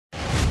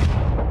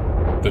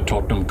The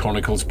Tottenham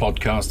Chronicles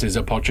podcast is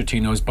a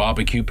Pochettino's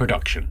Barbecue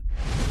production.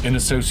 In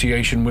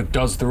association with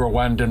Does the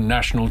Rwandan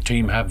National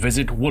Team Have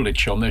Visit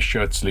Woolwich on their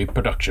shirt sleeve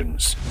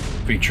productions,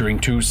 featuring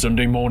two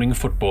Sunday morning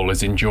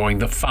footballers enjoying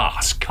the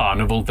fast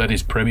carnival that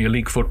is Premier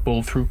League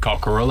football through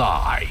cockerel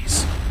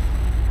eyes.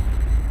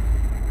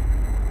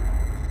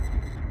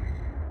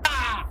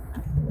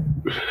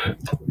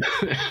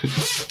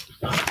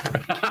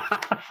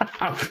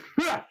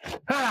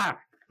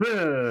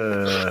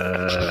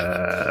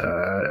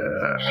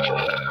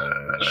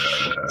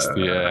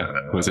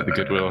 Was it the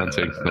Good Will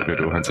Hunting? Not Good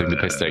Will Hunting, the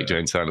Piss Take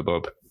Jane Silent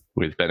Bob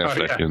with Ben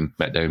Affleck and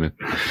Matt Damon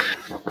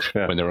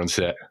when they're on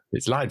set.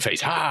 It's lion face,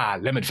 ha,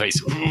 lemon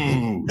face,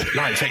 ooh,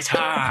 lion face,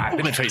 ha,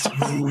 lemon face,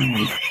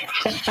 ooh.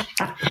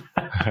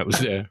 That was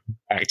their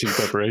acting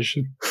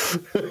preparation.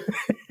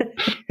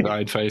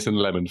 Lion face and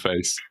lemon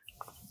face.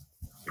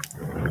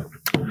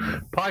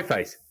 Pie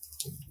face.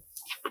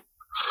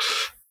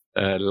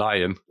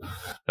 Lion.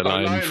 A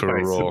lion for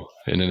face. A raw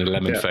and then a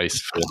lemon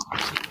face.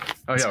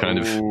 It's kind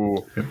of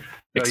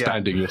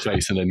expanding your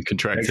face and then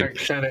contracting.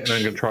 Expand it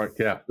and then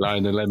contract,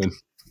 Lion and lemon.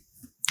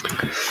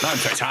 Lion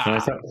face,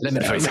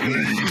 lemon face.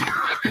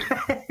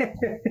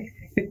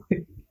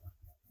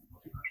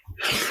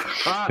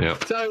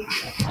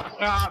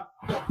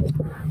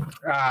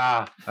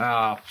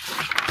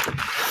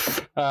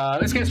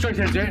 Let's get straight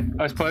into it,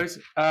 I suppose.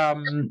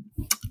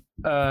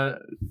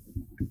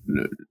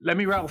 Let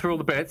me rattle through all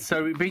the bits.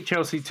 So we beat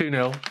Chelsea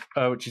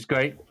 2-0, which is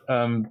great.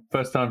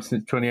 First time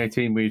since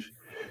 2018 we've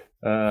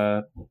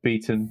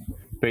beaten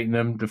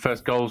them. The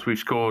first goals we've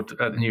scored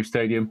at the new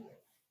stadium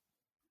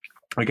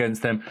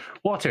against them.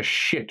 What a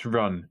shit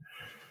run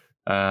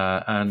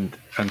and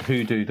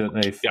hoodoo that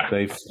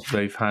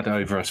they've had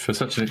over us for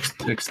such an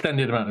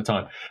extended amount of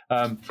time.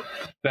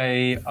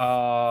 They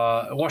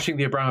are washing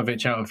the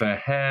Abramovich out of their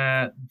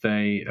hair.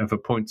 They have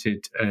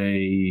appointed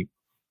a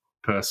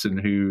person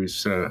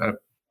who's a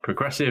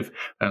progressive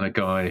and a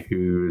guy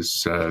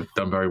who's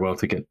done very well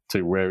to get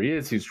to where he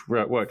is. He's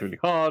worked really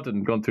hard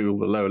and gone through all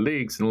the lower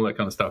leagues and all that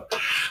kind of stuff.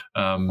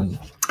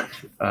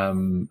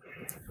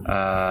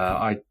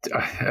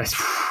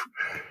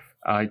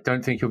 I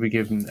don't think he'll be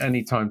given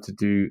any time to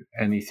do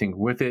anything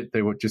with it.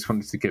 They just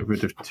wanted to get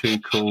rid of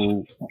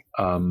Tuchel,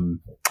 and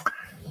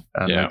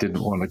they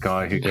didn't want a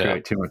guy who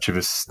created too much of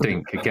a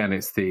stink. Again,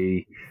 it's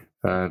the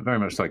very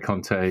much like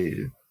Conte.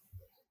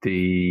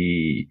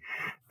 They've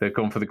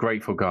gone for the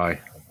grateful guy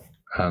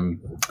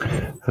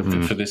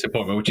for this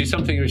appointment, which is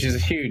a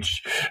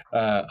huge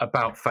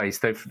about face.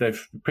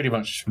 They've pretty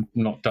much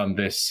not done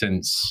this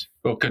since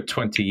good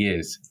 20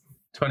 years,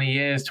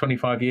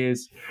 25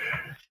 years.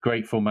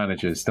 Grateful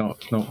managers, not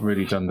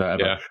really done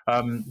that ever.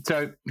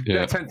 So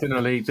they're 10th in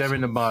the league. They're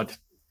in the mud.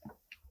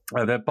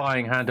 They're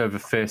buying hand over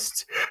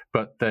fist,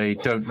 but they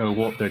don't know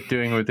what they're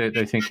doing with it.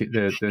 They think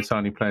they're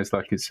signing players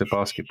like it's a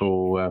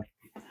basketball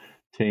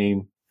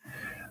team.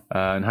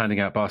 And handing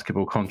out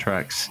basketball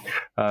contracts.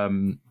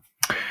 In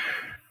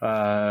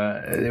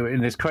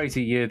this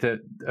crazy year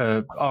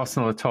that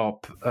Arsenal are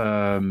top,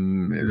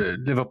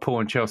 Liverpool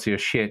and Chelsea are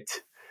shit.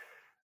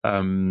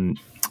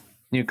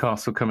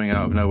 Newcastle coming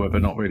out of nowhere,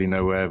 but not really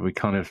nowhere. We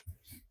kind of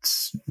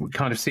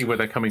see where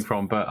they're coming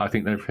from, but I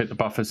think they've hit the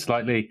buffers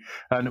slightly,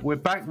 and we're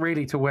back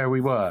really to where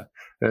we were.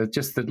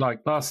 Just that,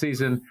 like last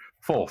season,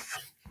 fourth.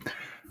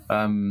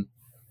 And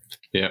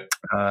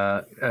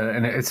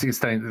it's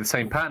the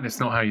same pattern. It's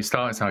not how you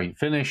start; it's how you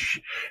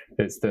finish.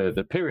 It's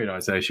the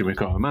periodization. We've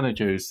got a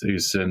manager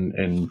who's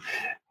in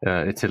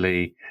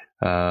Italy.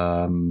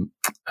 Isn't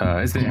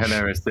it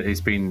hilarious that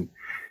he's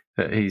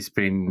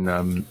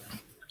been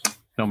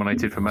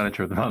nominated for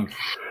Manager of the Month?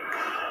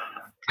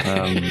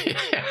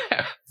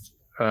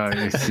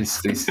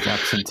 This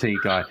absentee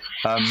guy.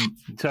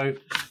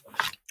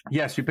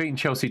 Yes, we've beaten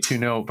Chelsea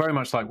 2-0, very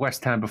much like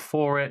West Ham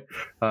before it,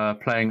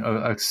 playing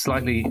a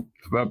slightly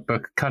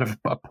kind of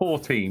a poor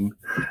team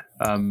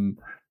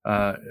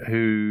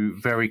who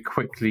very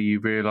quickly you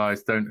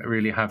realise don't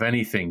really have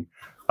anything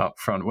up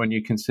front. When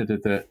you consider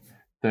that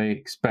they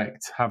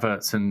expect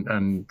Havertz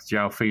and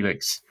João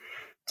Felix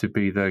to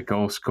be their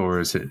goal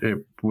scorers,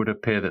 it would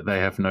appear that they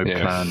have no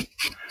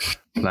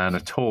plan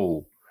at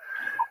all.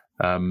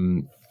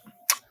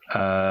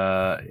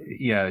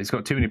 He's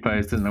got too many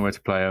players, doesn't know where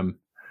to play them.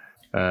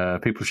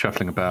 People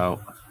shuffling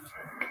about.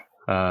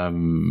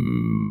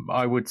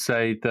 I would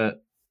say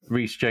that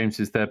Reece James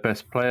is their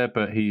best player,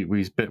 but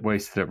he's a bit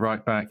wasted at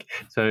right back.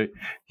 So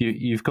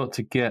you've got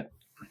to get.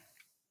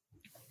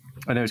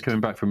 I know he's coming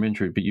back from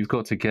injury, but you've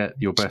got to get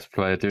your best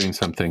player doing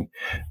something,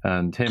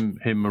 and him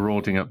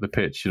marauding up the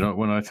pitch. You know,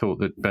 when I thought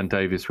that Ben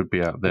Davies would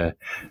be out there,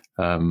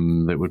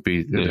 it would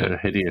be a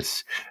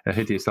hideous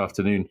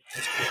afternoon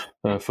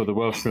for the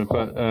Welshmen.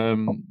 But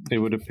it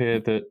would appear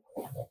that.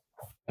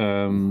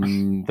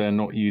 They're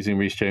not using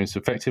Reece James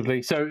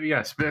effectively. So,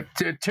 yes,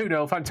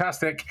 2-0,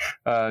 fantastic.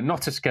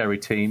 Not a scary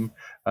team.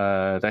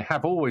 They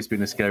have always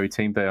been a scary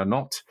team. They are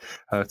not.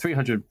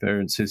 300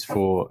 appearances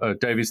for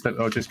Davies.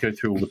 I'll just go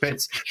through all the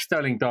bits.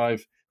 Sterling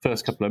dive,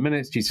 first couple of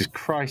minutes. Jesus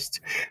Christ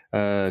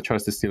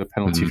tries to steal a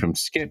penalty from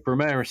Skip.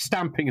 Romero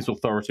stamping his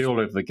authority all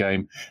over the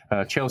game.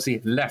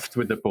 Chelsea left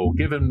with the ball.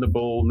 Give them the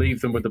ball,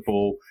 leave them with the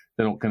ball.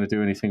 They're not going to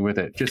do anything with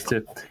it, just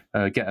to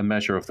get a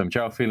measure of them.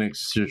 João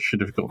Felix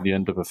should have got the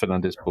end of a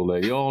Fernandes ball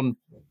early on.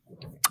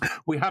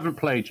 We haven't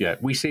played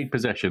yet. We cede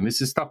possession. This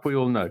is stuff we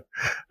all know.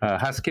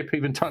 Has Skip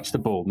even touched the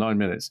ball? 9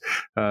 minutes.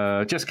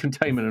 Just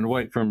containment and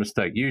wait for a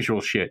mistake.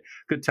 Usual shit.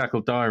 Good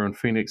tackle, Dyer, and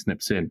Phoenix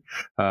nips in.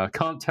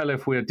 Can't tell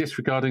if we're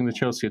disregarding the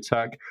Chelsea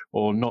attack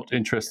or not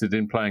interested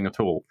in playing at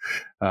all.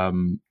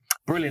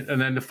 Brilliant.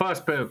 And then the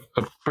first bit of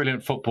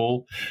brilliant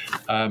football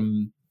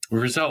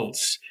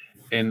results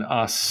in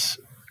us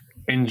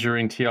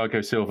injuring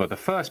Thiago Silva. The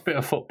first bit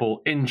of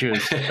football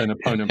injures an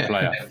opponent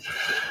player.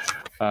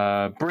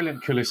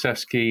 Brilliant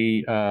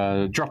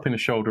Kulusevski dropping a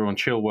shoulder on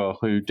Chilwell,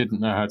 who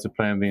didn't know how to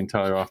play him the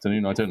entire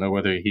afternoon. I don't know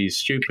whether he's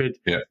stupid,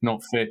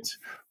 not fit,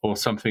 or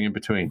something in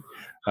between.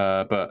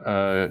 But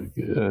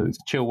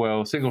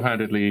Chilwell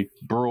single-handedly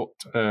brought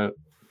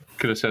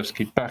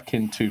Kulusevski back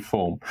into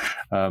form.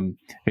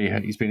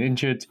 He's been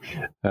injured.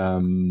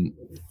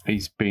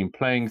 He's been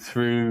playing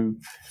through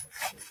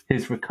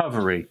his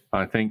recovery,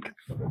 I think,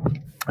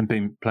 and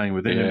been playing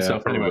within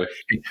himself. Anyway,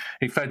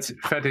 he fed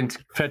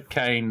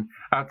Kane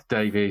out to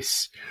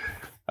Davies,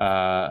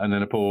 and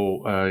then a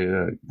ball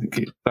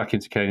back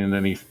into Kane, and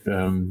then he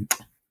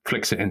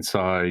flicks it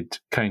inside.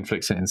 Kane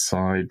flicks it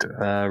inside.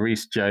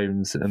 Reece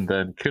James, and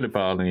then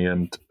Koulibaly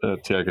and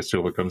Thiago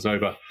Silva comes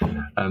over,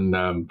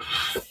 and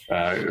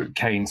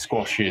Kane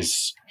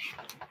squashes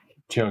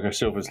Thiago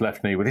Silva's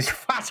left knee with his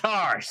fat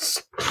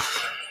arse,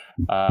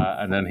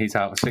 and then he's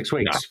out for 6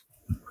 weeks.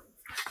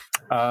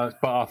 But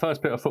our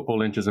first bit of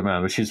football injures a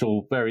man, which is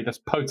all that's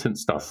potent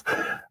stuff.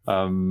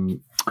 Romero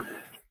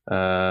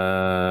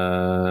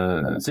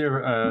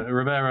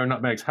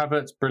nutmegs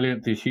Havertz,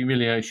 brilliant. The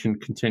humiliation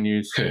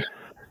continues.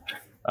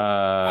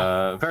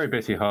 Very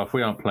bitty half.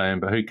 We aren't playing,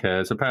 but who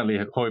cares? Apparently,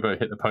 Højbjerg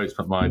hit the post,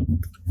 but my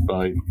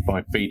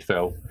feed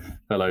fell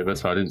over,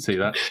 so I didn't see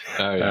that.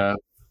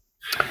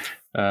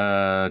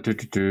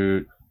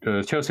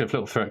 Chelsea have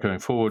little threat going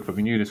forward, but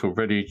we knew this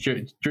already.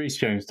 Reece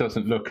James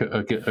doesn't look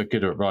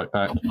good at right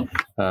back.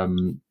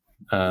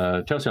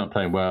 Chelsea aren't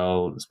playing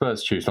well.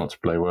 Spurs choose not to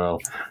play well.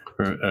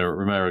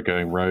 Romero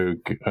going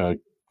rogue.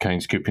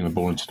 Kane scooping the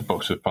ball into the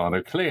box with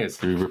Barno. Clears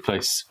to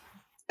replace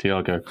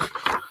Thiago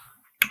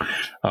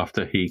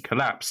after he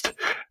collapsed.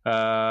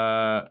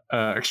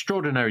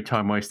 Extraordinary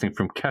time wasting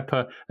from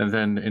Kepa, and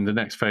then in the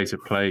next phase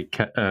of play,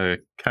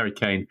 Harry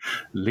Kane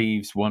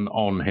leaves one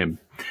on him.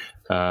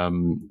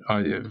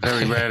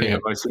 Very rarely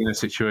have I seen a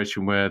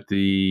situation where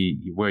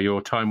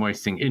you're time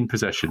wasting in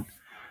possession.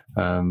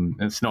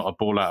 It's not a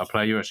ball out of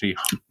play. You're actually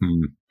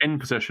in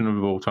possession of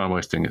the ball, time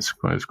wasting. It's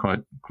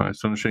quite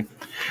astonishing.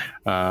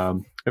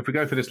 If we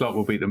go for this lot,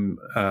 we'll beat them.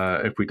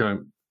 If we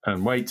don't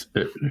and wait,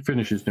 it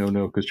finishes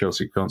 0-0 because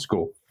Chelsea can't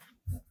score.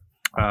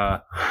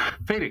 João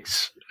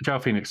Felix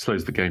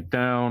slows the game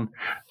down.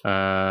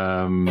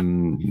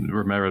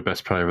 Romero, the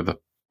best player of the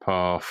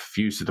half,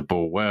 uses the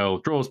ball well,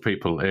 draws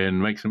people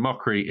in, makes a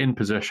mockery in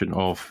possession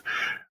of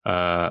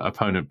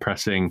opponent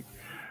pressing,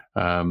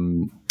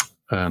 and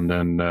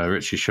then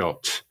Richie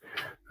shot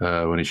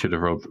when he should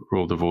have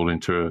rolled the ball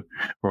into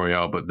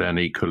Royale, but then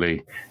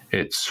equally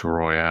it's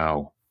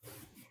Royale.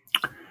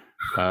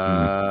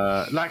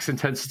 Lacks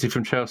intensity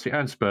from Chelsea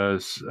and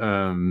Spurs.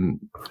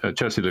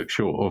 Chelsea looks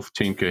short of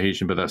team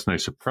cohesion, but that's no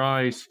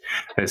surprise.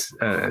 It's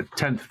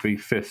 10th v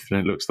 5th,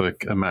 and it looks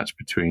like a match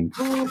between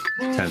 10th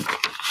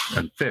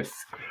and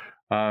 5th.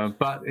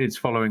 But it's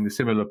following the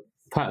similar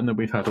pattern that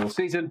we've had all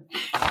season,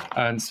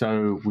 and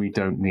so we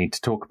don't need to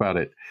talk about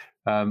it.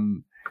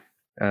 And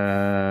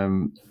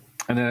then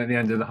at the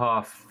end of the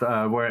half,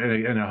 we're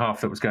in a half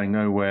that was going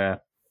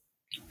nowhere.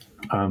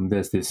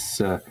 There's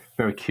this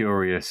very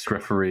curious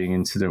refereeing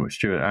incident with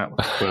Stuart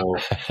Atwell.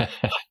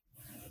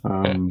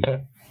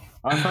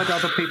 I've heard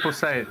other people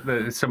say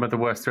that it's some of the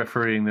worst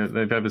refereeing that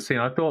they've ever seen.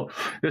 I thought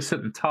this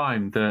at the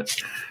time that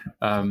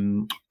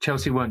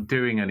Chelsea weren't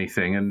doing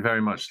anything, and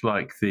very much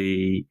like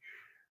the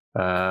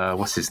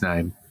what's his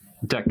name,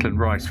 Declan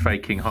Rice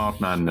faking hard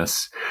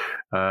madness.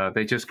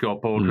 They just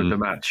got bored with the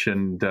match,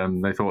 and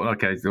they thought,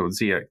 okay,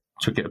 Ziyech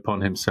took it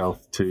upon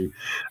himself to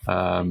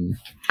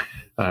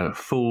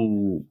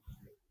fool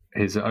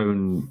his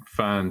own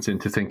fans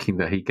into thinking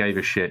that he gave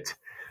a shit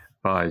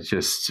by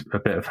just a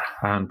bit of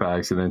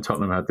handbags. And then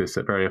Tottenham had this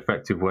very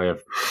effective way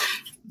of,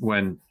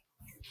 when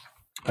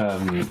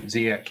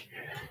Ziyech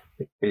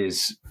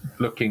is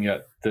looking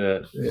at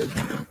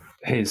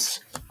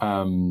his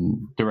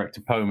direct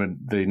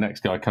opponent, the next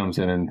guy comes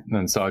in and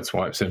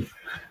sideswipes him,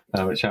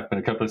 which happened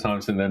a couple of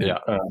times. And then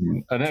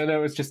and there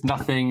was just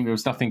nothing. There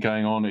was nothing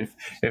going on.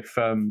 If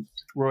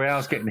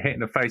Royale's getting hit in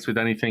the face with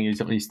anything,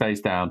 he stays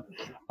down.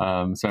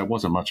 So it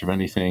wasn't much of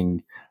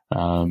anything.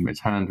 His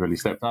hand really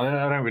slipped.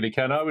 I don't really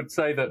care. And I would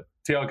say that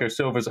Thiago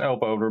Silva's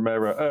elbow on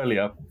Romero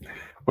earlier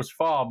was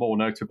far more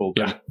notable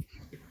than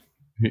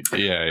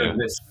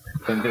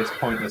than this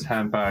pointless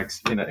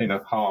handbags in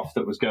a half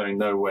that was going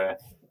nowhere,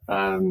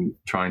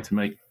 trying to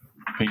make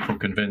people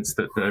convinced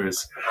that there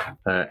is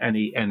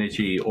any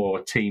energy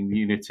or team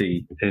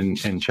unity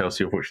in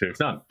Chelsea, of which there is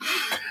none.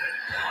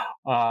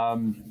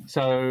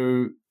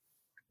 So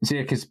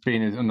Ziyech has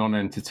been a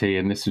non-entity,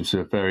 and this was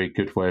a very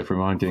good way of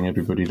reminding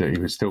everybody that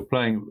he was still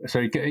playing.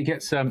 So he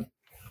gets. So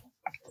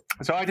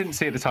I didn't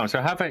see at the time. So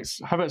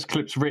Havertz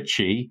clips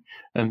Richie,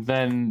 and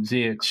then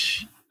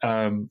Ziyech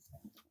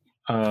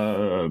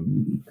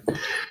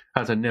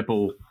has a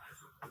nibble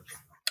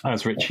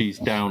as Richie's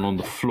down on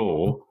the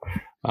floor,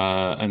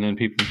 and then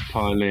people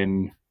pile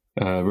in.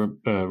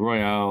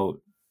 Royale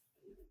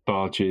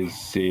barges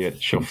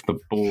Ziyech off the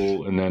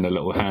ball, and then a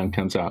little hand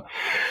comes out.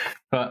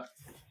 But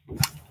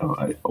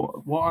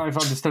what I've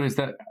understood is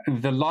that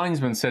the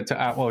linesman said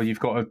to Atwell, "You've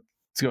got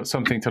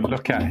something to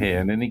look at here,"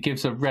 and then he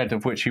gives a red,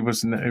 of which he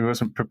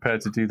wasn't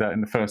prepared to do that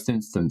in the first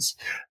instance,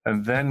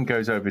 and then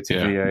goes over to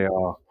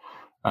VAR.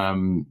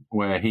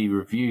 Where he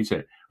reviews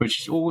it,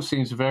 which all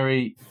seems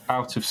very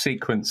out of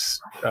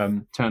sequence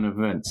turn of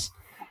events.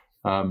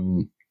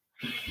 And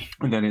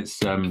then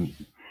it's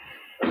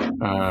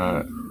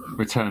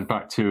returned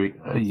back to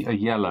a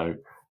yellow.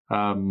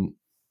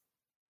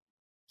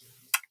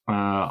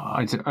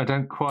 I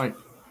don't quite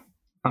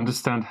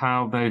understand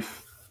how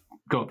they've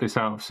got this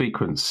out of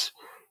sequence.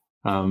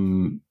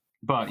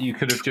 But you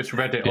could have just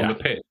read it on the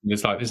pitch.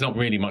 It's like there's not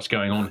really much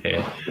going on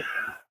here.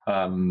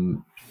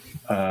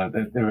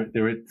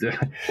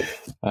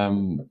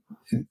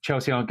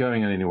 Chelsea aren't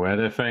going anywhere.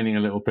 They're feigning a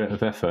little bit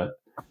of effort,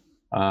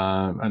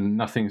 and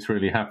nothing's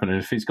really happening.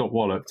 If he's got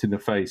walloped in the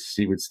face,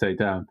 he would stay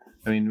down.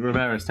 I mean,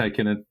 Romero's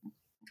taken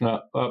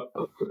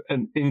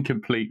an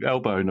incomplete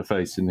elbow in the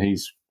face, and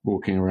he's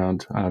walking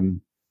around.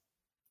 It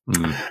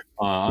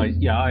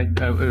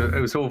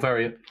was all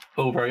very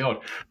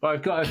odd. But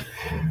I've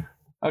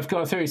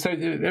got a theory. So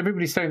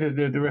everybody's saying that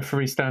the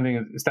referee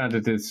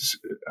standard is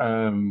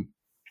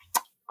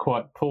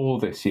quite poor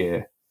this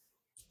year,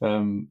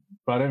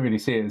 but I don't really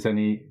see it as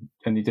any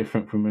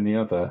different from any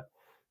other.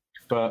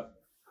 But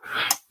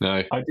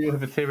no, I do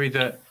have a theory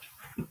that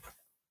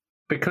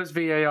because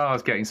VAR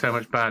is getting so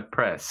much bad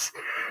press,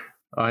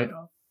 I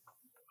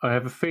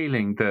have a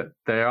feeling that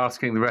they're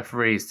asking the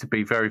referees to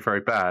be very, very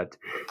bad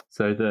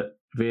so that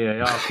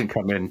VAR can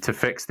come in to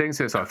fix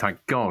things. It's like, thank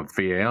God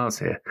VAR's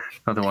here.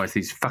 Otherwise,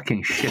 these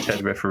fucking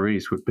shithead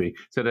referees would be.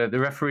 So the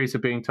referees are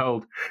being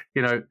told,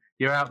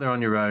 you're out there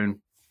on your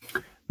own.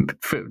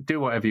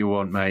 Do whatever you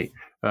want, mate.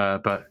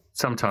 But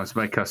sometimes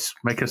make us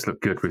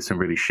look good with some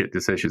really shit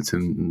decisions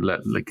and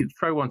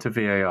throw one to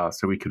VAR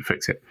so we can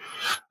fix it.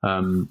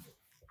 And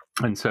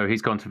so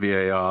he's gone to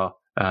VAR,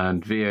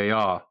 and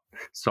VAR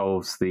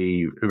solves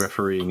the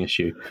refereeing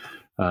issue.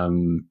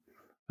 And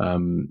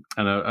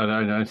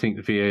I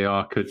think the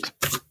VAR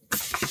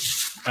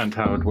and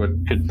Howard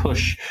Wood could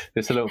push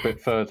this a little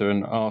bit further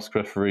and ask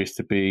referees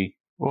to be,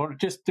 or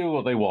just do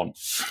what they want.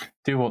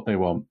 Do what they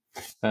want.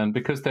 And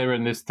because they're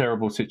in this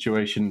terrible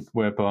situation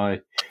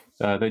whereby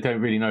they don't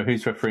really know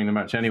who's refereeing the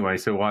match anyway,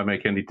 so why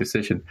make any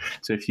decision?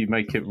 So if you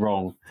make it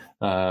wrong,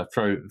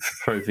 throw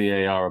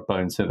VAR a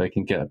bone so they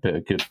can get a bit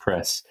of good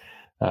press.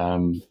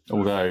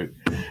 Although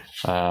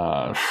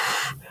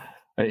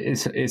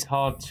it's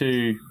hard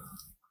to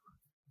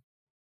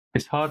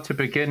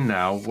begin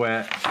now,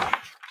 where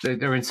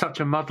they're in such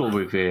a muddle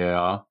with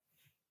VAR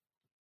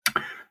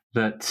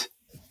that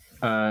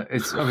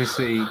it's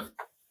obviously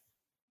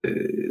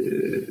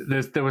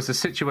there was a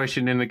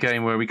situation in the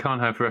game where we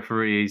can't have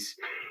referees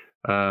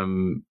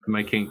being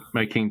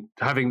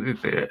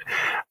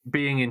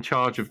in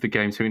charge of the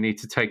game, so we need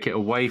to take it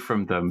away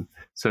from them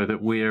so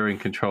that we're in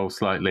control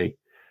slightly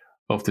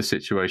of the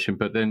situation.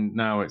 But then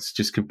now it's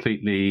just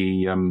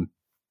completely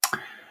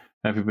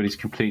everybody's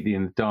completely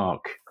in the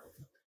dark,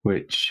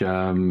 which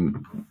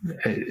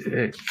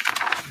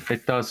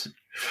it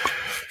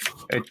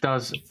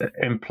does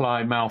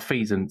imply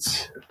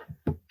malfeasance,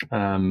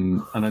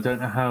 and I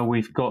don't know how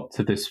we've got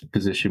to this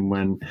position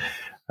when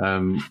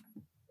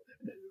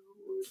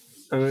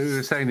we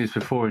were saying this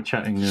before in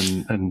chatting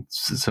and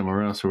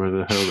somewhere else, or where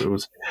the hell it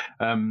was,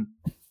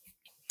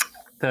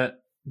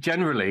 that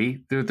generally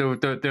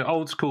the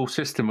old school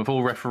system of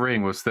all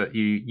refereeing was that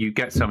you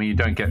get some and you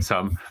don't get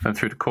some, and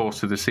through the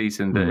course of the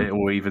season that it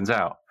all evens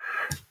out.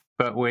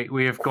 But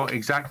we have got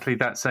exactly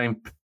that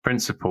same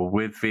principle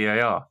with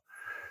VAR.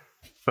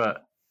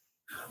 But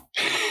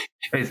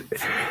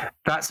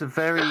that's a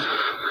very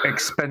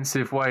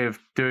expensive way of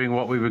doing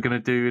what we were going to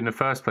do in the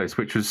first place,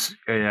 which was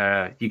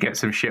you get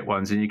some shit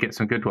ones and you get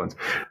some good ones.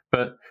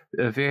 But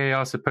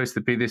VAR is supposed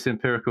to be this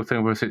empirical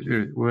thing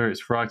where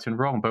it's right and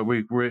wrong. But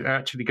we're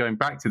actually going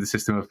back to the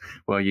system of,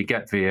 well, you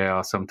get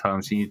VAR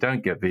sometimes and you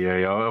don't get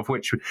VAR, of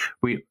which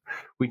we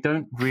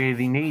don't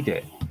really need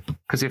it.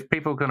 Because if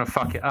people are going to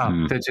fuck it up,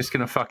 they're just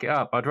going to fuck it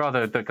up. I'd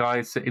rather the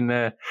guy sitting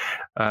there,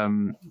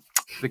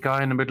 the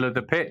guy in the middle of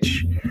the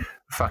pitch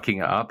fucking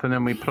it up, and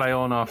then we play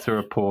on after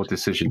a poor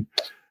decision,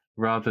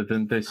 rather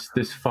than this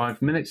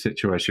 5-minute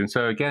situation.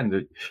 So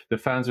again, the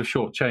fans are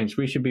shortchanged.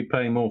 We should be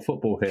playing more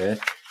football here.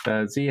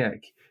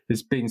 Ziyech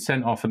has been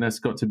sent off and has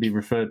got to be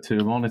referred to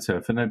a monitor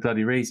for no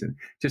bloody reason.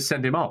 Just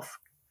send him off.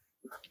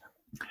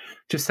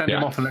 Just send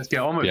him off and let's get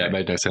on with it. Yeah, it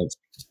made no sense.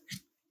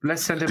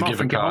 Let's send him off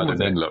and get on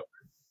with it. Then look.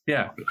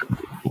 Yeah.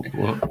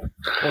 What?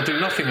 Or do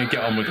nothing and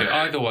get on with it.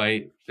 Either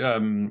way,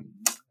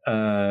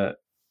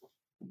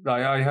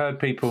 I heard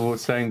people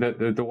saying that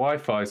the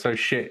Wi-Fi is so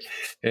shit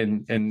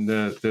in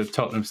the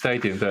Tottenham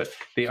Stadium that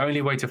the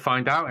only way to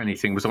find out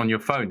anything was on your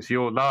phone. So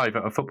you're live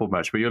at a football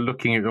match, but you're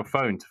looking at your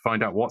phone to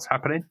find out what's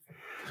happening.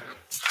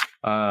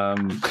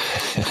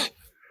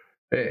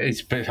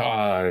 It's been,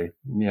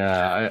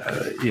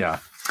 yeah.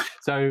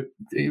 So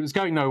it was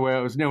going nowhere.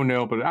 It was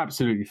 0-0, but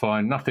absolutely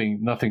fine.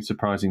 Nothing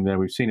surprising there.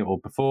 We've seen it all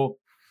before.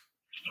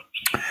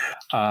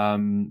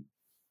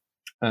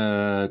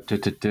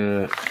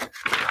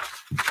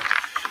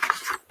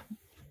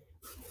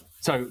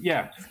 So,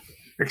 yeah,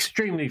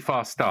 extremely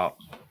fast start.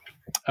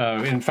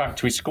 In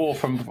fact, we score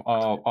from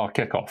our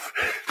kickoff.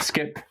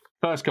 Skip,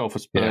 first goal for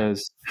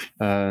Spurs.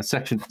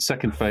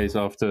 Second phase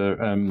after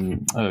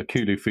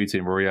Kulu feeds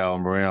in Royale,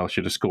 and Royale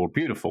should have scored.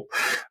 Beautiful.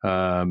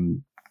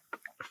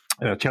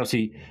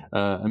 Chelsea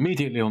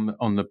immediately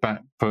on the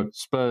back foot.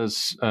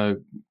 Spurs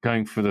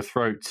going for the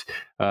throat.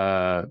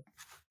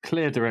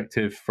 Clear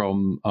directive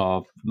from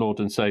our Lord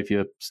and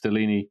Saviour,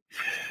 Stellini.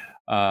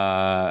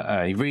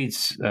 He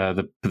reads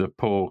the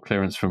poor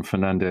clearance from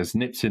Fernandes,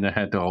 nips in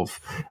ahead of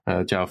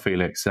João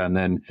Felix, and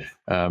then,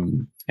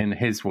 in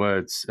his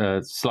words,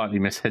 slightly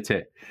mishit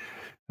it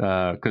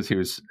because he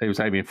was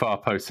aiming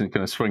far post and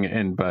going to swing it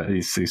in, but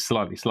he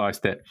slightly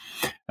sliced it.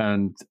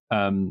 And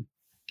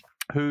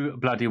who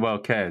bloody well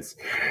cares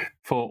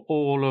for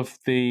all of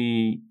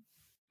the...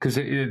 Because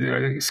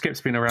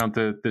Skip's been around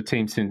the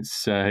team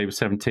since he was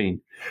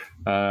 17,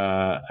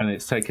 and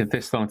it's taken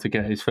this long to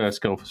get his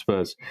first goal for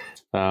Spurs.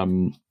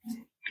 But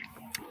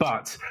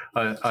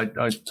I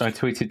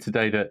tweeted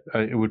today that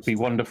it would be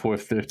wonderful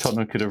if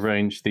Tottenham could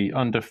arrange the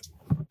under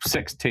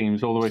 6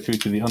 teams all the way through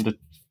to the under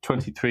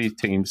 23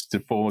 teams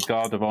to form a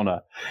guard of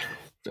honour,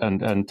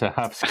 and to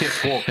have Skip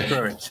walk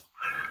through it,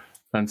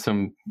 and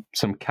some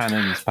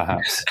cannons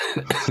perhaps.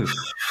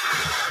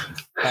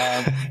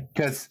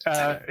 Because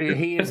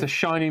he is a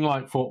shining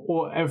light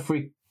for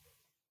every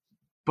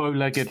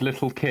bow-legged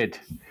little kid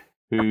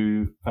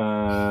who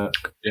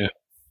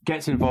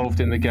gets involved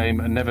in the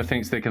game and never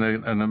thinks they're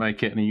going to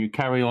make it, and you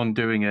carry on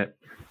doing it,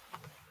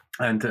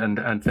 and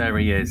there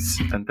he is,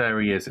 at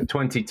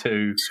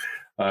 22.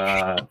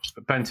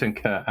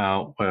 Bentancur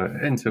out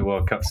into the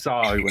World Cup.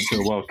 Sarr went to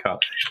the World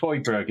Cup.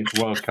 Højbjerg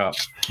into World Cup.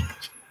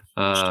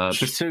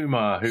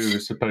 Bissouma, who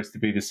was supposed to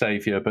be the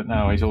saviour, but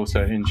now he's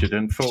also injured.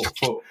 And for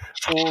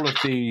all of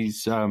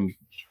these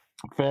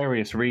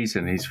various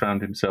reasons, he's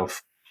found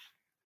himself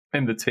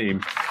in the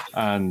team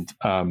and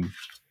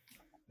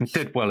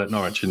did well at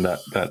Norwich in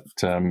that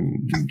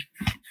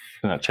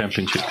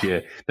championship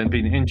year. Then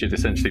been injured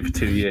essentially for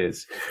 2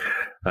 years.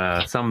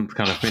 Some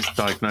kind of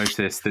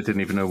misdiagnosis. They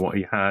didn't even know what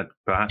he had,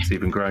 perhaps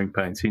even growing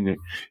pains. He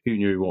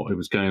knew what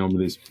was going on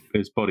with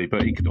his body,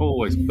 but he could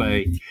always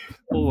play,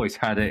 always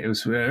had it. It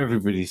was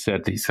everybody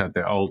said he's had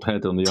the old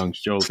head on the young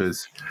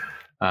shoulders,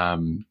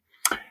 and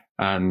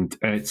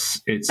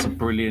it's a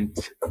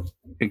brilliant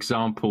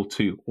example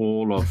to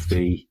all of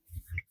the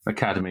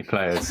academy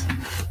players.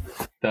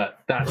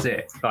 That's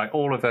it. Like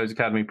all of those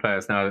academy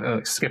players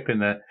now skipping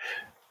their.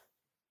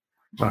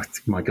 Oh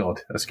my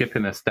God, a skip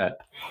in their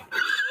step.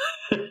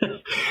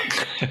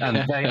 And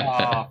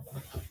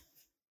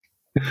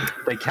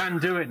they can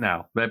do it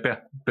now.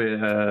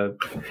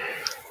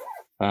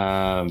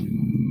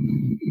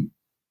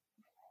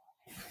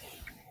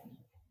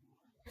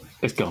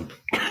 It's gone.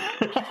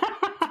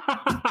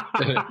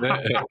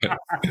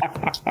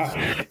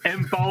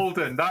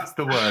 Emboldened, that's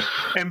the word.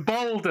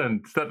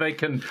 Emboldened that they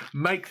can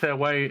make their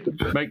way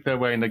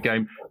in the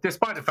game,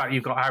 despite the fact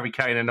you've got Harry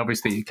Kane, and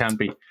obviously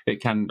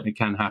it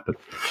can happen.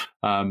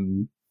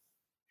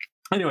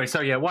 Anyway,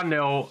 so yeah,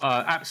 1-0,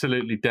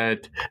 absolutely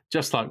dead,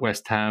 just like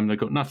West Ham. They've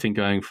got nothing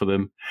going for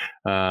them.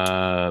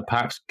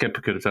 Perhaps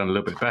Kepa could have done a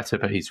little bit better,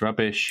 but he's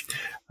rubbish.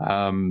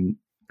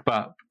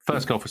 But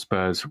first goal for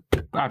Spurs,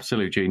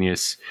 absolute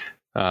genius.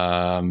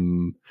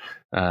 And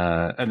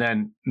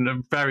then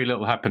very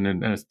little happened.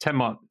 And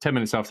 10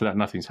 minutes after that,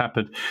 nothing's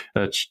happened.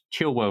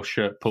 Chilwell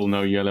shirt pull,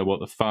 no yellow,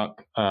 what the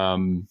fuck.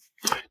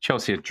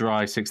 Chelsea are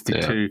dry,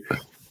 62. Yeah.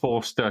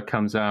 Forster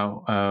comes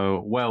out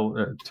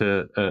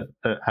to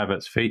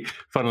Havertz's feet.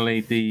 Funnily,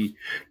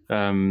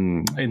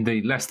 in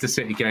the Leicester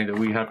City game that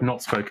we have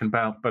not spoken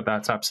about, but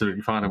that's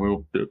absolutely fine, and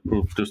we'll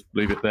just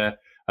leave it there.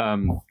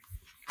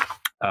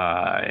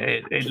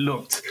 It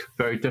looked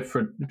very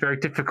different, very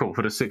difficult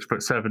for the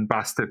 6'7"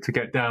 bastard to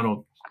get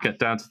down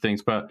to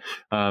things, but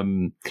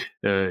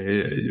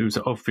it was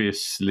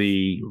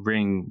obviously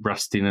ring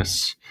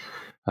rustiness.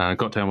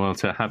 Got down well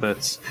to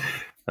Havertz.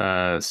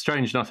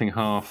 Strange nothing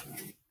half.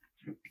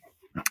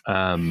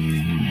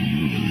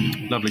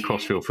 Lovely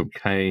crossfield from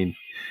Kane.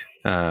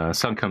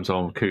 Sun comes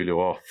on, Kulu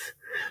off.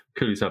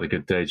 Kulu's had a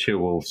good day.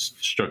 Chilwell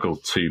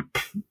struggled to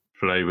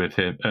play with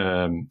him.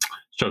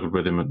 Struggled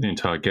with him the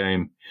entire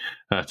game.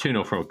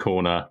 2-0 from a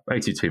corner,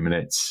 82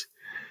 minutes.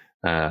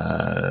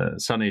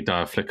 Sonny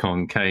Dyer flick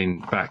on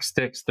Kane back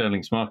stick.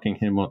 Sterling's marking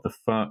him. What the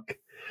fuck?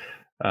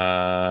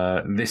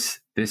 This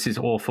is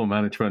awful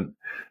management.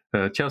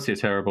 Chelsea are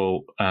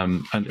terrible.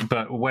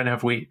 But when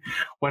have we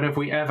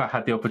ever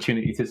had the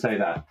opportunity to say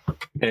that?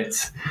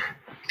 It's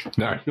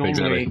no, normally,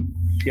 exactly.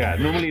 Yeah,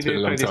 normally they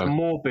play this time.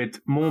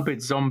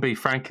 morbid zombie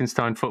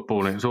Frankenstein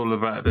football, and it's all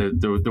about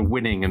the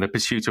winning and the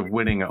pursuit of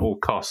winning at all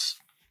costs.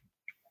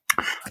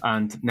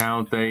 And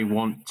now they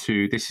want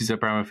to. This is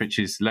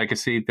Abramovich's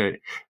legacy. That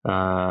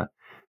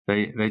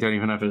they don't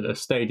even have a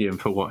stadium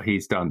for what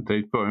he's done.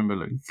 They've got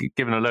him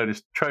given a load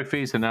of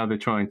trophies, and now they're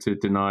trying to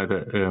deny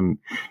that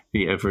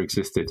he ever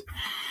existed.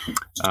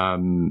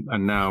 And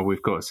now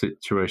we've got a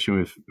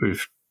situation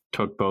with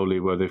Todd Bowley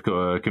where they've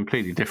got a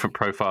completely different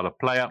profile of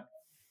player,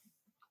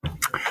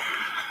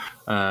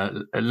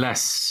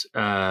 less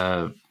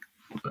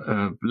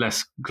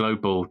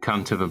global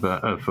cunt of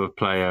a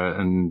player,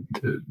 and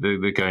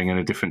they're going in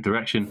a different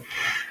direction.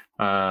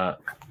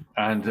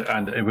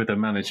 And with a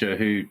manager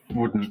who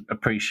wouldn't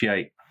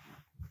appreciate.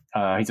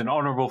 He's an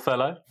honourable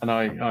fellow, and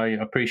I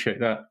appreciate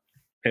that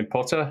in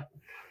Potter.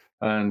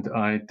 And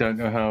I don't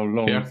know how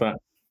long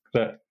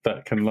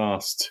that can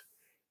last.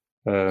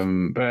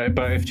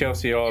 But if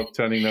Chelsea are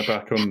turning their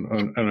back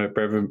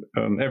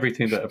on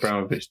everything that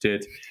Abramovich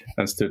did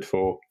and stood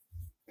for,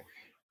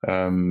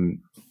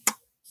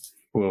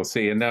 we'll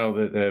see. And now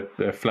that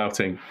they're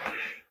flouting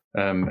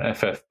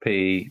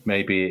FFP,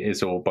 maybe it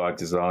is all by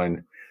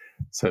design,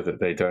 so that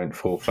they don't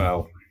fall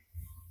foul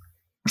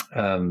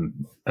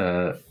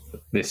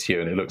this year,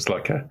 and it looks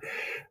like a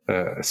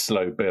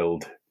slow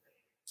build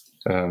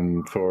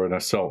for an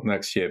assault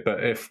next year.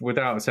 But if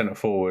without a centre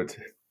forward,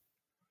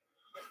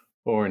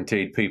 or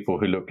indeed people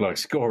who look like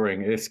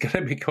scoring, it's going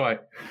to be quite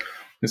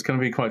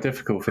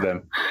difficult for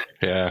them.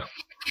 Yeah.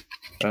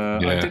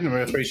 I didn't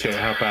really appreciate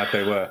how bad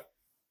they were.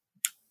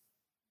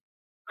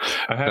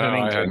 I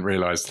hadn't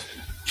realised.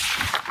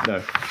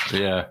 No.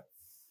 Yeah.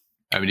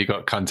 I mean, you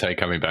got Kante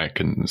coming back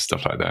and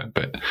stuff like that,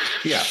 but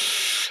yeah,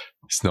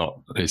 it's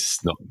not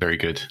very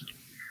good.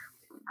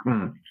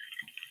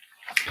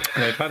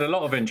 They've had a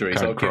lot of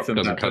injuries. I'll give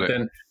them that, but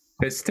then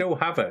it's still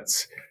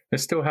Havertz.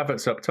 There's still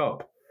Havertz up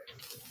top.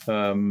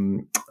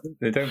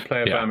 They don't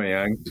play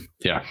Aubameyang.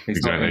 Yeah,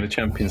 he's not in the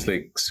Champions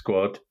League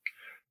squad.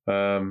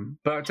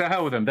 But to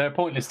hell with them. They're a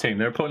pointless team.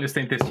 They're a pointless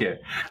team this year.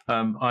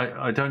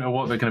 I don't know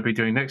what they're going to be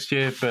doing next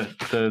year, but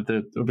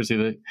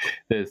obviously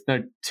there's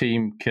no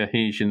team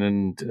cohesion,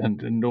 and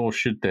nor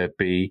should there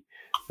be.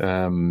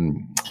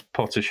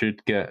 Potter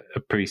should get a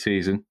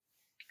pre-season.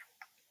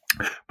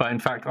 But in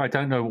fact, I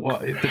don't know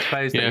what the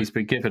players that he's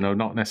been given are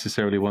not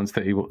necessarily ones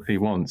that he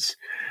wants.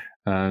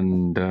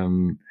 And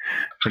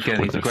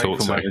again, he's a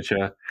grateful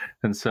manager,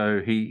 and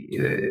so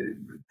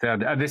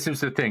and this is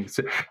the thing.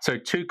 So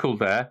Tuchel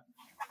there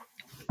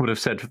would have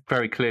said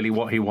very clearly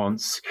what he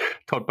wants.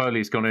 Todd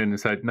Bowley's gone in and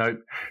said, "No,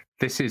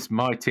 this is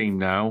my team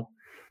now.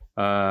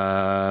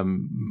 I'm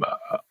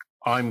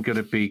going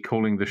to be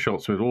calling the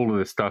shots with all of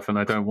this stuff, and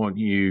I don't want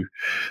you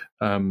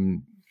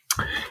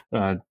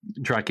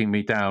dragging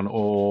me down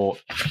or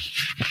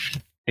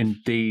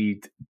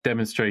indeed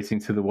demonstrating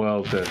to the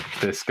world that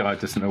this guy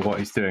doesn't know what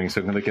he's doing.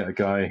 So I'm going to get a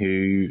guy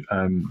who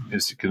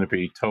is going to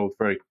be told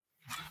very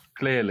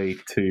clearly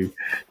to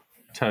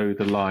toe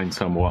the line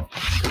somewhat."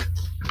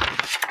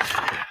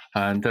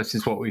 And this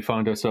is what we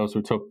find ourselves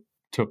with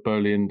Todd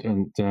Bowley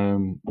and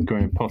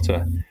Graham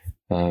Potter.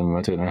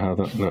 I don't know how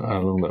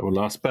long that will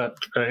last, but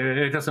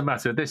it doesn't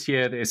matter. This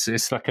year it's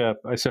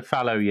a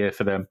fallow year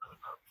for them,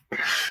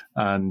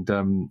 and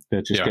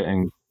they're just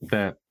getting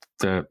their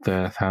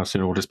house in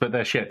orders, but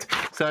they're shit.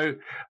 So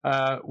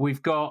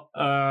we've got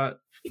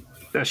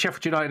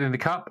Sheffield United in the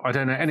cup. I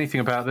don't know anything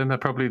about them.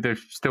 They've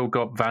still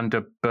got I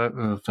don't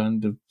know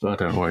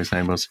what his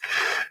name was.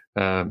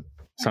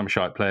 Some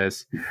shite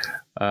players.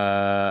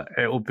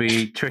 It'll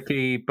be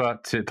tricky,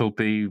 but it'll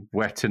be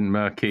wet and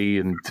murky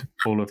and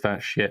all of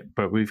that shit.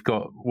 But we've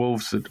got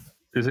Wolves.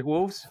 Is it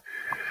Wolves?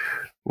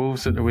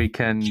 Wolves at the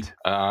weekend.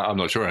 I'm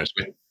not sure,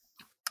 actually.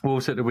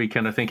 Wolves at the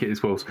weekend. I think it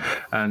is Wolves.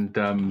 And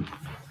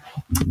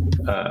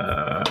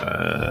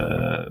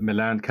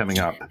Milan coming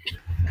up.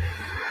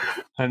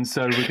 And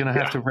so we're going to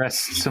have to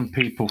rest some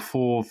people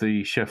for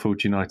the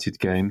Sheffield United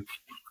game.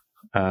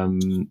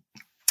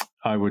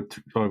 I would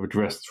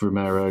rest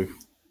Romero,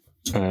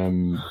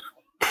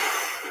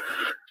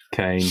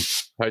 Kane.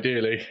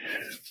 Ideally.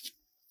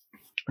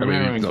 I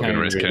mean, I'm not going to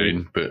risk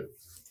Kane, but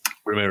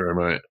Romero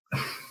might.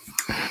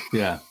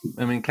 Yeah.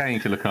 I mean, Kane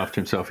can look after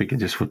himself. He can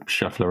just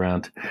shuffle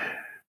around.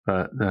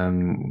 But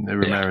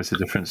Romero's a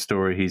different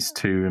story. He's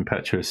too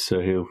impetuous,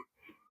 so he'll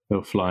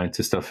fly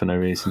into stuff for no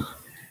reason.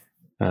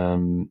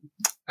 And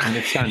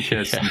if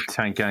Sanchez and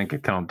Tanganga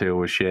can't deal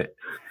with shit,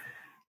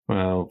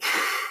 well...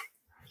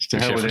 To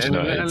hell with it.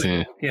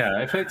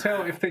 If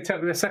they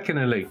tell they're second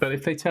in the league, but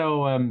if they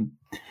tell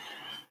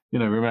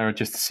Romero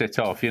just to sit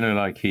off,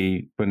 like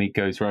when he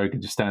goes rogue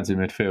and just stands in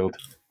midfield,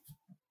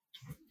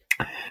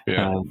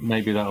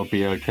 maybe that'll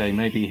be okay.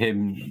 Maybe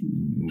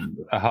him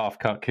a half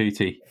cut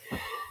Kuti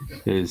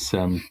is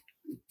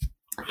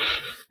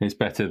is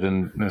better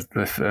than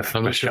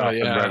I'm not sure.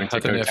 Yeah, I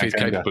don't know if he's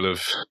capable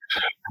of.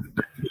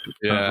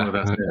 Yeah,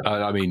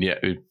 I mean, yeah,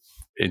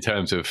 in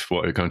terms of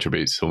what he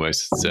contributes,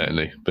 almost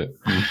certainly. But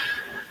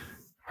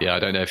yeah, I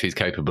don't know if he's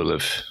capable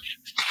of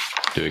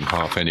doing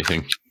half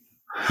anything.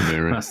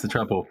 That's the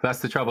trouble.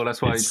 That's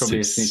why he probably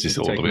needs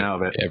to be taken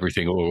out of it.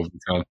 Everything all the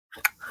time.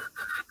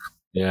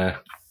 Yeah.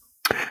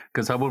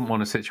 Because I wouldn't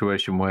want a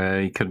situation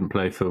where he couldn't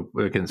play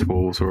against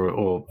Wolves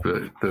or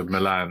the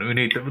Milan. We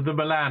need the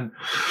Milan.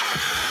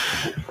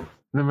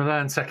 The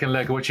Milan second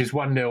leg, which is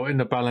 1-0 in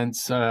the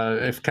balance.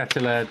 If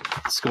Catalan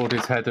scored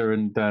his header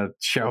and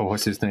Chow,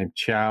 what's his name?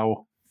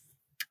 Chow.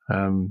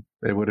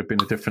 It would have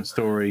been a different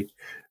story.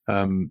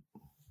 But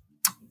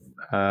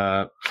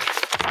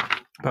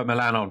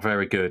Milan aren't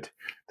very good.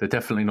 They're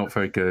definitely not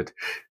very good.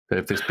 They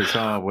have this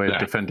bizarre way of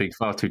defending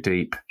far too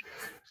deep.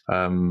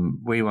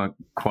 We weren't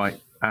quite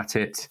at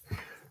it,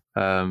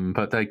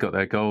 but they got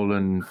their goal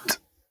and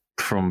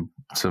from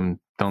some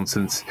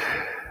nonsense.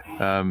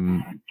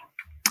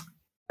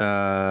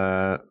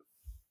 But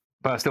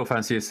I still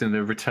fancy us in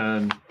the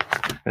return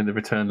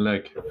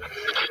leg.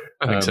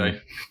 I think so.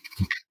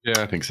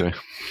 Yeah, I think so.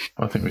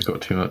 I think we've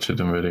got too much of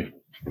them already,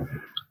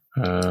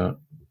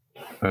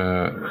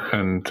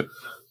 and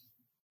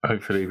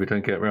hopefully we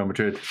don't get Real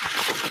Madrid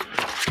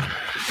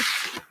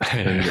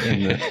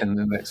in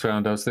the next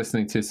round. I was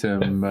listening to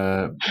some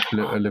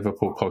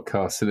Liverpool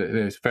podcasts.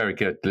 It's very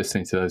good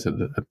listening to those at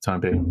the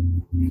time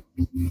being,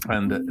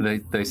 and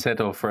they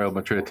said of Real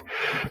Madrid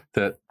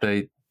that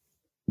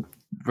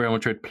Real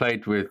Madrid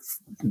played with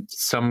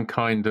some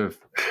kind of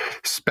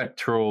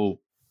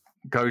spectral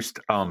ghost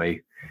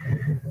army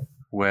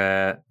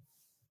where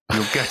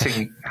you're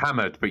getting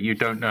hammered, but you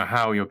don't know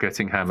how you're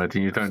getting hammered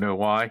and you don't know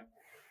why.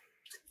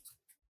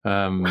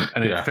 And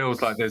it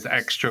feels like there's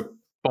extra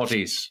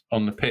bodies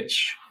on the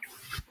pitch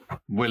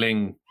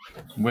willing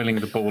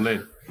the ball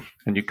in,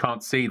 and you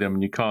can't see them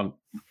and you can't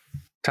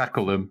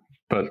tackle them,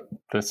 but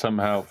they're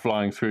somehow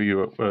flying through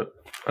you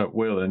at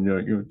will, and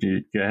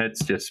your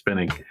head's just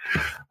spinning.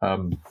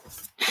 And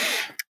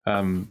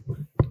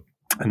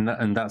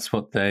that's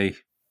what they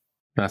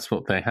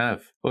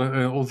have.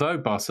 Although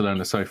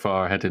Barcelona so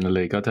far ahead in the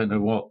league, I don't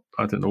know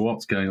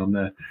what's going on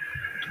there.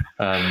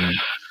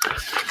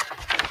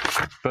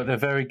 But they're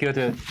very good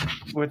at,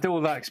 with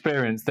all that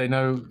experience, they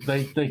know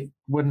they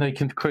when they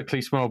can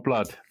quickly smell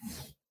blood,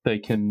 they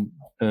can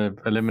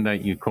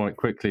eliminate you quite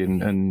quickly.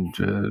 And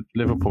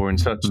Liverpool are in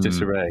such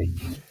disarray.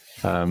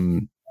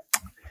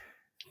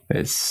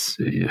 It's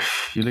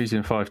you're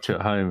losing 5-2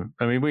 at home.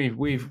 I mean,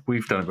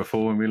 we've done it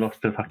before when we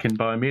lost to fucking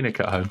Bayern Munich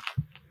at home.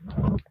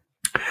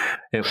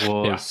 It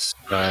was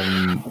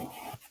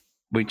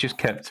we just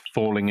kept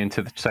falling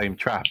into the same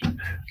trap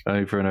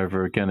over and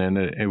over again, and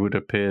it would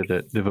appear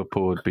that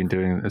Liverpool had been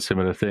doing a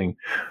similar thing,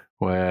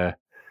 where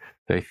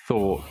they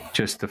thought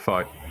just to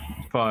fight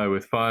fire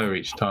with fire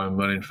each time,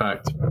 when in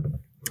fact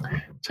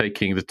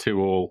taking the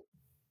 2-2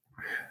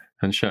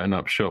 and shutting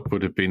up shop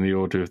would have been the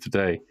order of the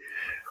day.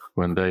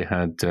 When they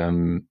had,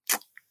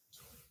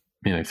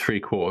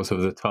 3/4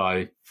 of the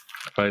tie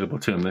available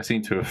to them, they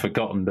seem to have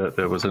forgotten that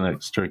there was an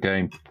extra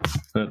game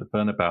at the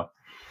Bernabeu.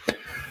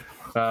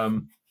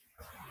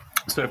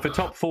 So for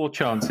top 4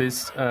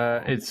 chances,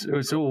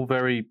 it's all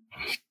very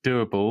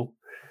doable.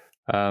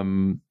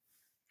 We're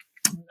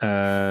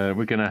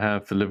going to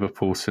have the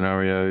Liverpool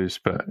scenarios,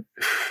 but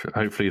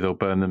hopefully they'll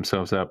burn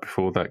themselves out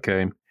before that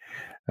game.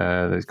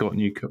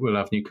 We'll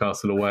have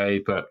Newcastle away,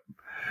 but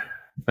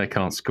they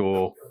can't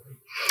score.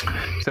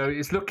 So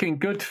it's looking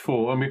good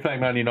and we're playing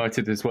Man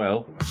United as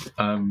well.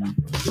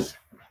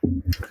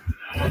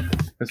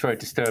 It's very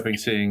disturbing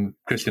seeing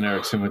Christian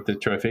Eriksen with the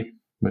trophy,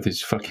 with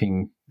his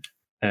fucking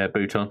air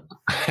boot on.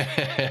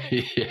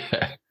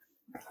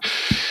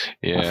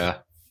 Yeah.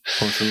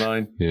 What's the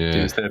line? Yeah. He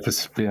was there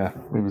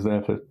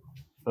for.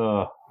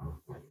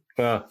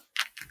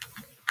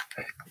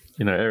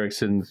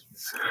 Eriksen's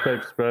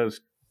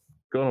Spurs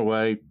gone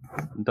away,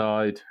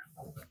 died,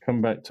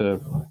 come back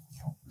to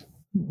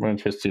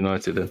Manchester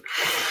United and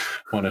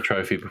won a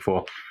trophy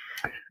before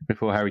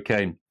Harry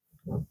Kane.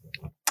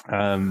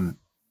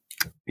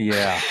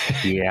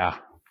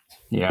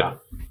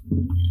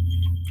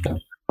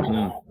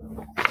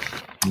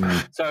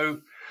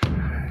 So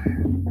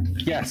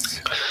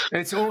yes,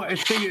 it's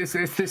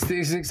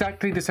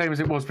exactly the same as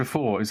it was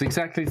before. It's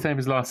exactly the same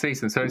as last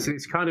season. So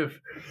it's kind of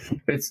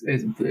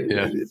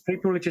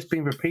people have just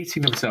been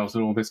repeating themselves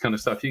and all this kind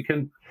of stuff.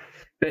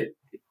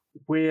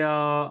 We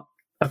are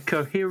a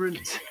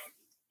coherent,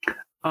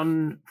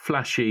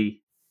 unflashy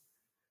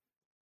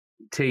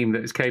team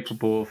that is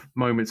capable of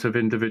moments of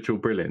individual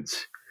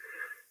brilliance.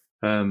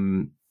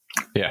 But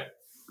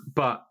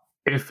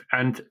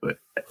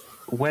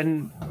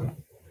when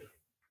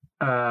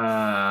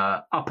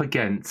up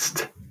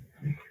against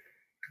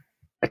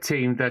a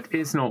team that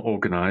is not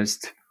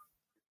organised,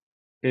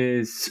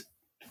 is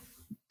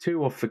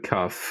too off the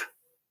cuff,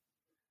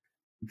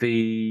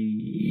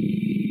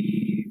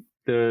 the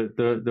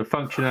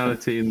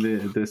functionality and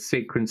the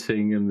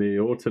sequencing and the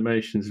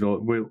automations and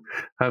all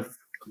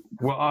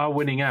are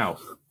winning out.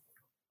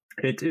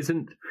 It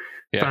isn't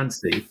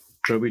fancy,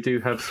 but we do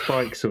have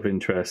spikes of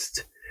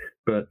interest.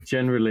 But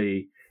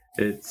generally,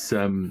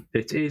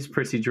 it is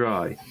pretty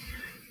dry.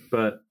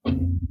 But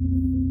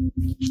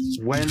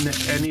when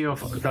any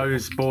of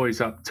those boys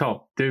up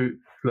top do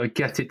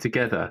get it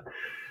together,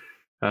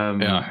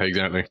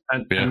 exactly,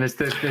 and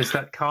there's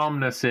that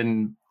calmness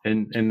in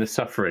the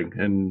suffering,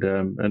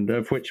 and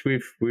of which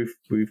we've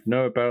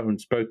know about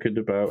and spoken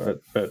about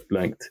at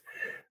length,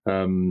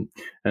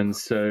 and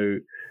so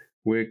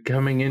we're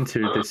coming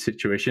into this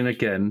situation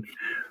again,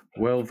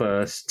 well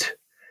versed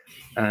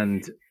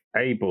and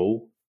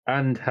able,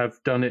 and have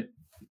done it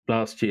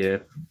last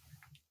year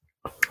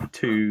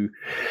to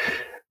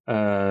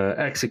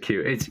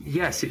execute.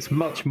 It's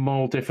much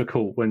more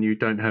difficult when you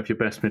don't have your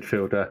best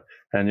midfielder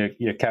and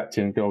your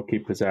captain and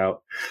goalkeeper's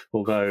out,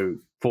 although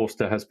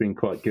Forster has been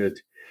quite good.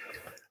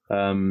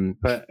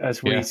 But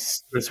as we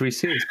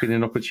see, it's been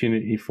an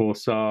opportunity for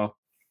Sarr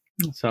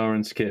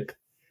and Skip.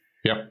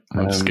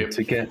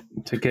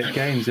 To get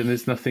games, and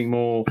there's nothing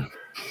more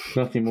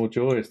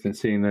joyous than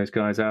seeing those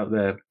guys out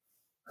there.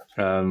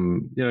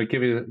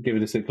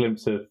 Giving us a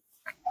glimpse of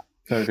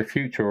the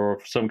future, or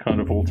of some kind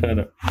of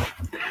alternate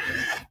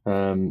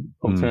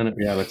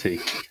reality,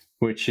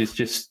 which is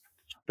just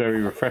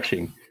very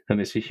refreshing,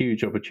 and it's a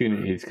huge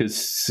opportunity because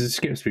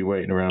Skip's been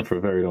waiting around for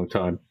a very long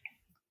time.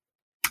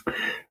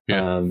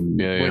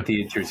 With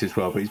the injuries as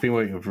well, but he's been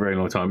waiting for a very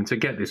long time, and to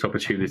get this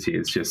opportunity,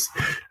 it's just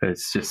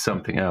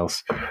something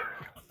else.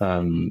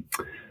 I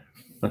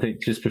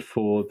think just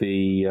before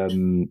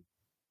the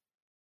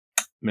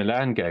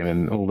Milan game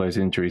and all those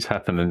injuries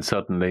happened, and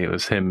suddenly it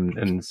was him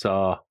and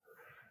Sarr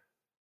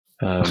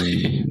going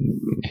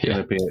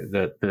to be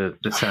at the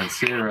San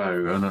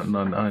Siro, and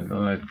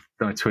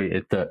I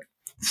tweeted that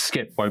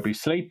Skip won't be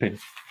sleeping,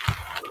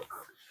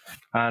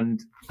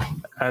 and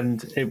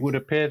it would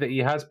appear that he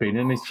has been,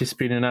 and it's just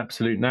been an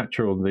absolute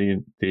natural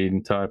the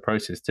entire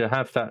process to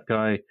have that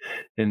guy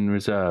in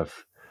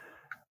reserve.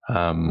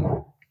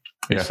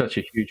 It's such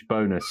a huge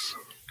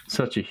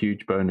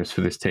bonus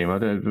for this team.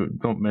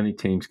 Not many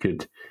teams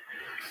could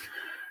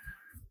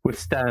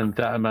withstand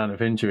that amount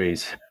of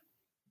injuries.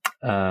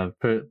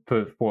 For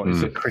what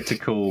is a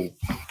critical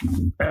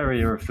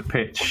area of the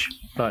pitch.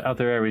 Like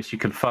other areas you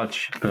can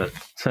fudge, but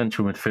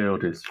central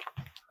midfield is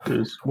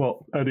what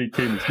any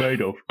team is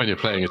made of. When you're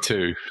playing a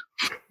two.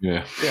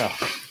 Yeah.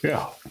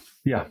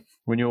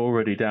 When you're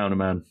already down a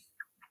man.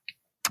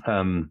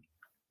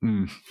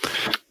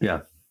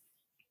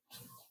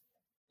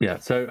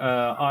 So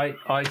I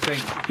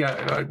think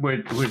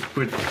we're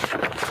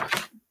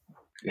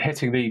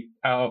hitting the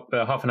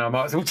half an hour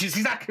mark, which is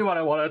exactly what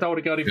I want. I don't want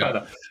to go any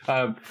further.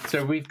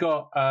 So we've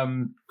got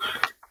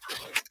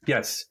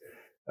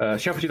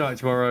Sheffield United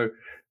tomorrow.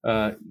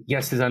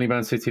 Yes, there's only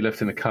Man City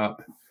left in the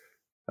cup,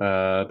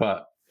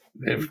 but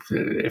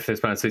if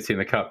there's Man City in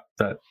the cup,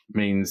 that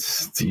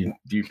means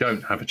you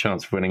don't have a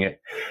chance of winning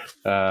it.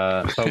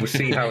 But we'll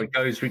see how it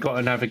goes. We've got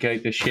to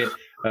navigate this shit.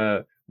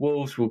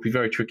 Wolves will be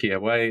very tricky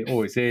away,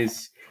 always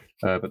is,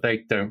 but they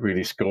don't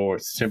really score.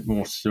 It's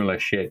more similar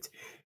shit.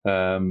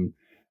 And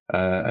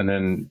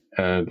then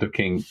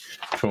looking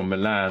for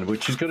Milan,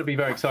 which is going to be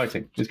very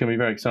exciting. It's going to be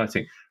very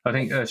exciting. I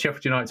think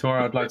Sheffield United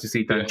tomorrow, I'd like to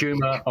see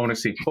Danjuma. I want to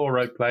see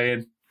Porro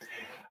playing.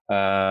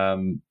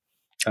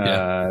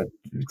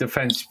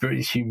 Defence,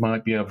 you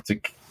might be able to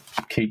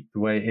keep the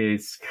way it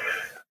is.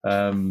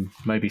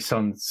 Maybe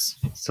Son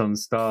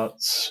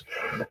starts.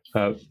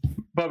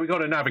 But we've got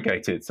to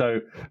navigate it.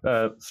 So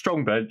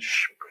strong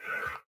bench,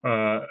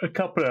 a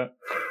couple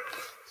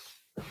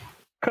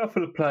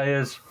of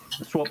players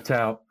swapped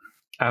out,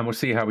 and we'll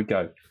see how we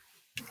go.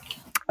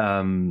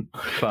 If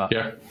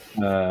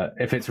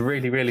it's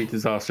really, really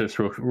disastrous,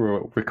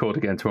 we'll record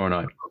again tomorrow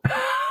night.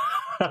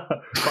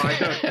 But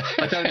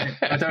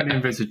I don't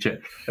envisage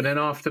it. And then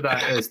after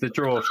that, there's the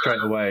draw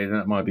straight away, and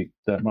that might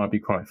be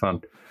quite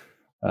fun.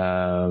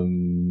 So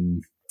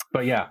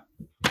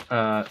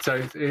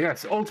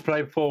yes, all to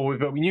play for.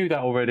 But we knew that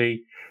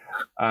already,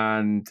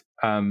 and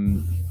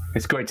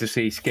it's great to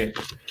see Skip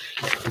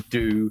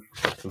do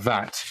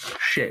that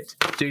shit.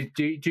 Do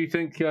you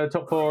think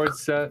top four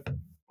is?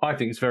 I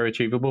think it's very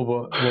achievable.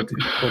 What do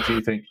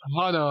you think?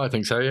 Oh no, I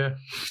think so.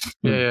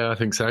 Yeah, I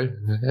think so.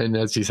 And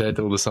as you said,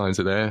 all the signs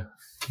are there.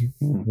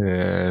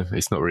 Yeah,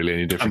 it's not really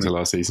any different to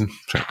last season.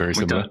 Very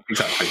similar.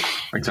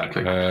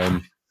 Exactly.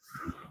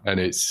 And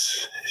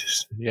it's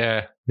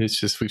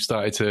just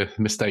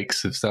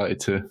mistakes have started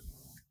to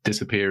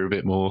disappear a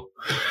bit more.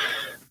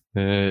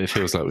 It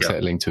feels like we're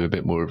settling to a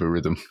bit more of a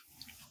rhythm.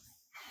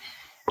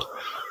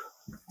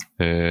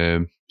 I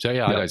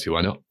don't see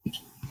why not.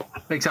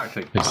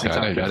 Exactly.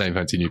 I don't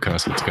fancy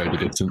Newcastle to go the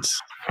distance.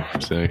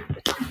 So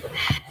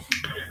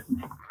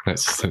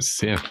that's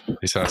it's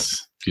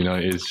us,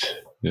 United,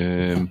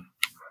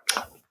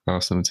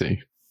 Arsenal and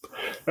City.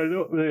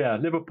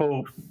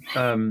 Liverpool.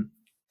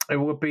 It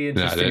would be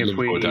interesting if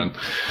we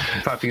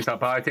five things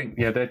up, but I think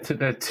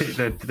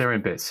they're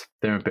in bits.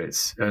 They're in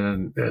bits,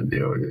 and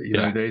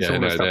there's all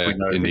the stuff we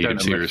know. In need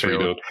of serious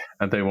rebuild,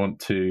 and they want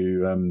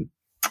to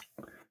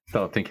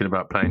start thinking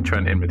about playing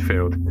Trent in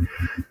midfield.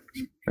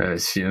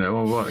 It's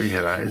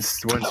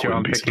once you're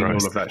unpicking all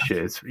of that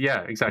shit.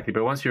 Yeah, exactly.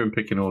 But once you're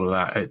unpicking all of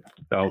that,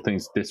 the whole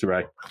thing's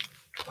disarray,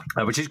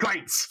 which is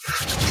great.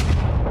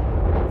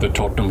 The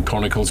Tottenham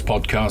Chronicles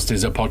podcast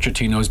is a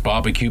Pochettino's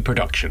Barbecue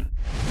production.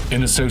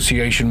 In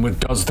association with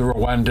Does the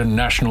Rwandan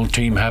National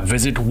Team Have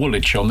Visit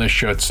Woolwich on their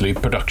shirt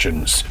sleeve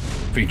productions,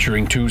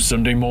 featuring 2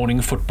 Sunday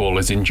morning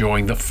footballers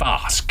enjoying the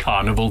fast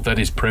carnival that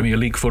is Premier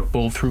League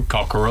football through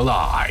cockerel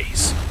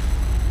eyes.